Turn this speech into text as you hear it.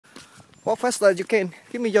Walk faster as you can.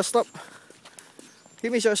 Give me your stop.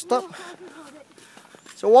 Give me your stop.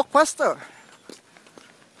 So walk faster.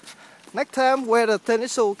 Next time wear the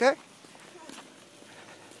tennis shoe, okay?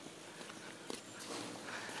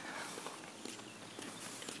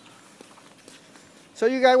 So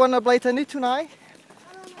you guys wanna play tennis tonight?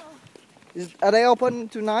 I don't know. Are they open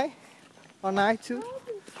tonight? Or night too?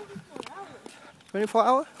 24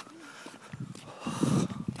 hours?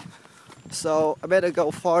 So I better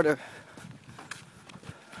go farther.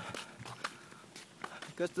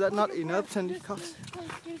 Because that's not enough tennis courts.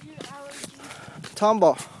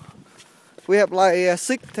 Tomball. We have like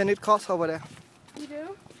 6 tennis courts over there. You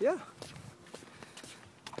do? Yeah.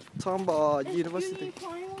 Tomball University. You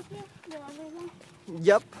playing with him? The other one?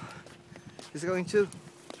 Yep. He's going to. Where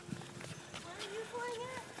are you playing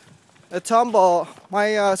at? A Tomball,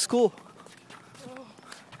 my school.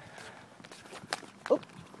 Oh.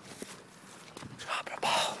 Drop the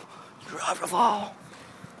ball. Drop the ball.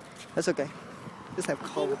 That's okay. Just have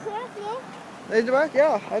cold. Is it right?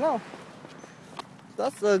 Yeah, I know.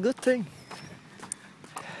 That's a good thing.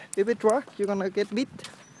 If it works, you're gonna get beat.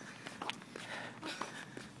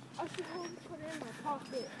 I should put it in my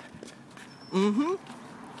pocket.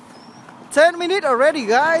 10 minutes already,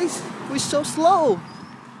 guys. We're so slow.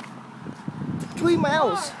 3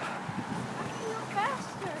 miles. I can go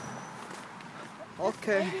faster.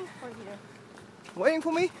 Okay. Waiting for you. Waiting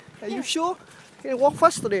for me? Are you Yeah. sure? I can walk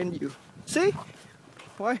faster than you. See?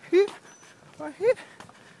 Right here. Right here.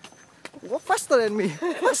 Walk faster than me.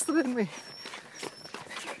 Faster than me.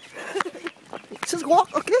 Just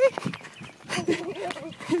walk, okay?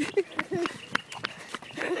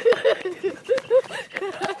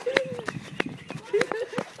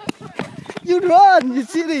 You run, you're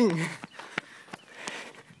cheating.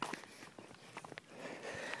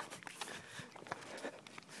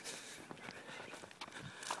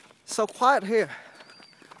 So quiet here.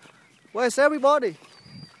 Where's everybody?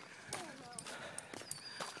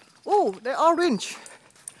 Oh, they're orange.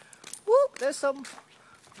 Woo, there's some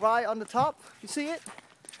right on the top. You see it?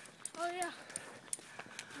 Oh yeah.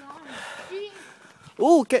 Nice.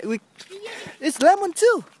 Oh, it's lemon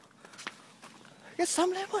too. Get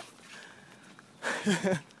some lemon.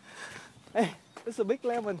 Hey, it's a big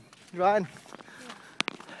lemon. Ryan.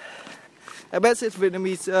 I bet it's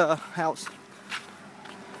Vietnamese house.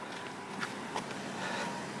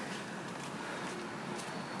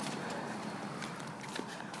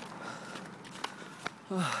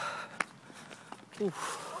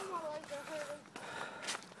 Oof.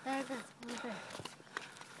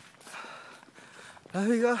 There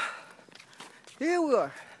we go. Here we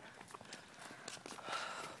are.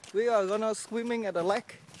 We are gonna swimming at the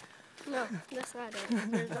lake. No, that's not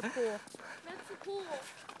it. There's a pool. That's the pool.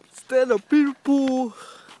 Instead of people.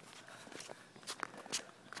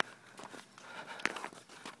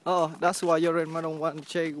 Oh, that's why your grandma don't want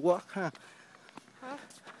to walk, huh? Huh?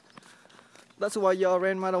 That's why your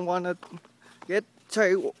grandma don't want to get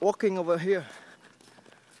Jay walking over here.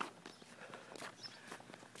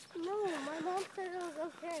 No, my mom said it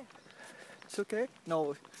was okay. It's okay?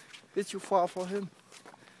 No, it's too far for him.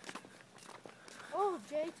 Oh,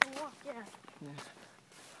 Jay to walk, yeah. Yeah.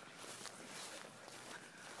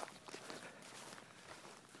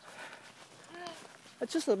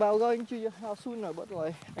 It's just about going to your house sooner, but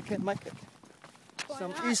like I can't make it. Why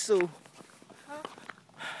Some not? issue. Huh?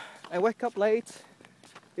 I wake up late,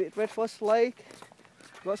 eat breakfast late,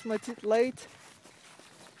 brush my teeth late.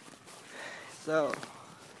 So,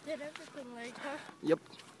 Did everything late, huh? yep,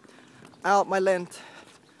 out my land.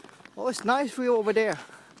 Oh, it's nice view over there.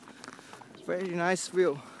 Very nice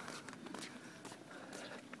view.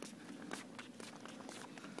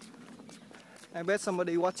 I bet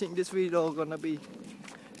somebody watching this video gonna be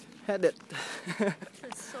headed.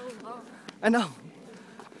 It's so long. I know.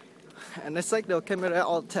 And I take the camera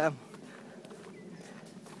all the time.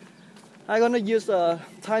 I'm gonna use a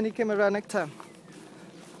tiny camera next time.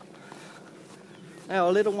 And a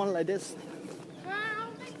little one like this. No, I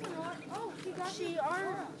don't think so. Oh,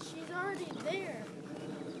 she's already there.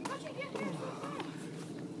 How'd you get here so fast?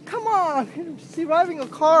 Come on, she's driving a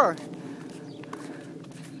car.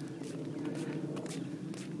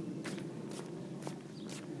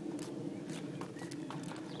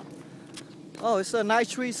 Oh, it's a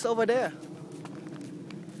nice trees over there.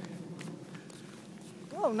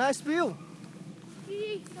 Oh, nice view.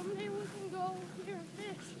 Gee, someday we can go here and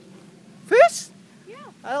fish. Fish? Yeah.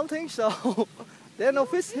 I don't think so. There are no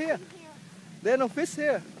fish here. There are no fish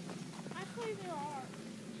here. Actually, there are.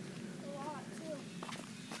 A lot,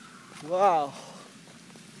 too. Wow.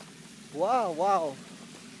 Wow, wow.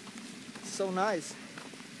 So nice.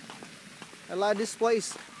 I like this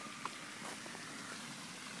place.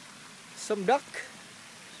 some duck.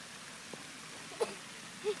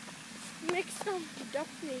 Make some duck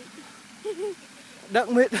meat. Duck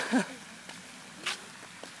meat.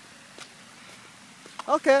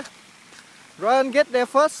 Okay. Run, get there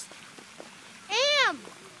first.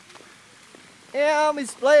 Am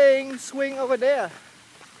is playing swing over there.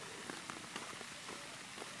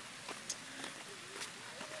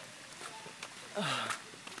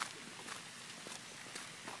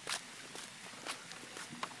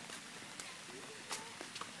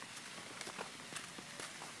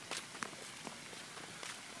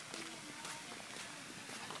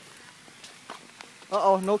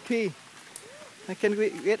 Uh-oh, no key. I can't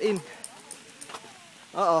get in.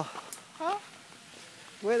 Uh-oh. Hả?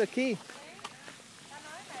 Where's the key?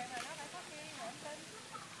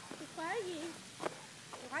 Chìa khóa gì?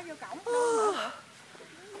 Chìa khóa vô cổng đâu nữa.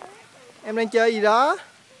 Em đang chơi gì đó?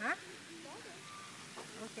 Hả?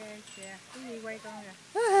 Ok, kìa, cái gì quay con kìa.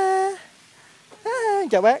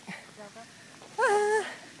 Chào bác. Chào con.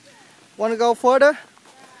 Wanna go further?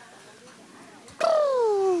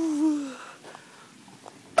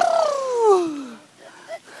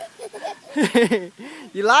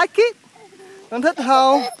 You like it? Con thích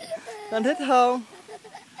không? Con thích không?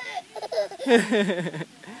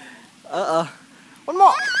 One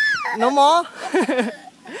more. No more.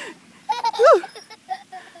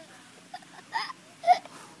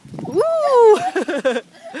 Woo.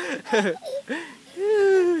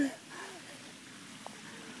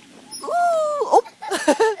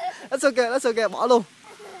 That's okay, that's okay, bỏ luôn.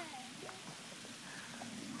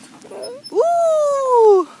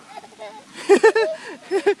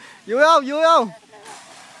 Vui không, vui không?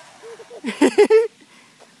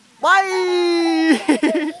 Bay.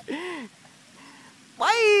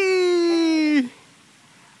 Bay.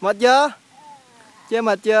 Mệt chưa? Chơi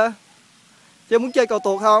mệt chưa? Chơi muốn chơi cầu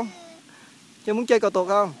tuột không? Chơi muốn chơi cầu tuột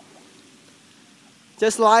không?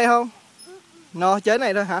 Chơi slide không? No, chơi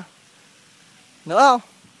này thôi hả? Nữa không?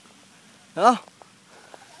 Nữa không?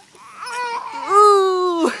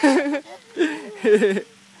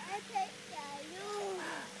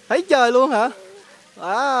 Thấy trời luôn hả?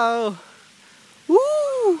 Wow.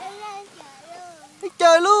 Thấy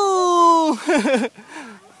trời luôn.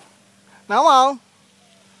 Nóng không?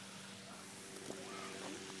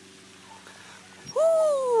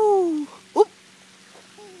 Úp.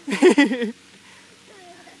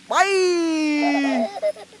 Bay.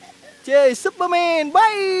 Chơi Superman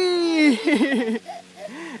bay.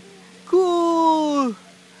 Cool.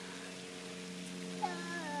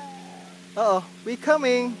 Uh-oh, we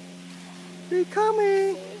coming. We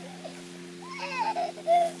coming.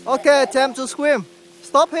 Okay, time to swim.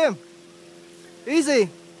 Stop him. Easy.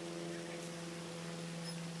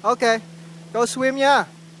 Okay, go swim nha.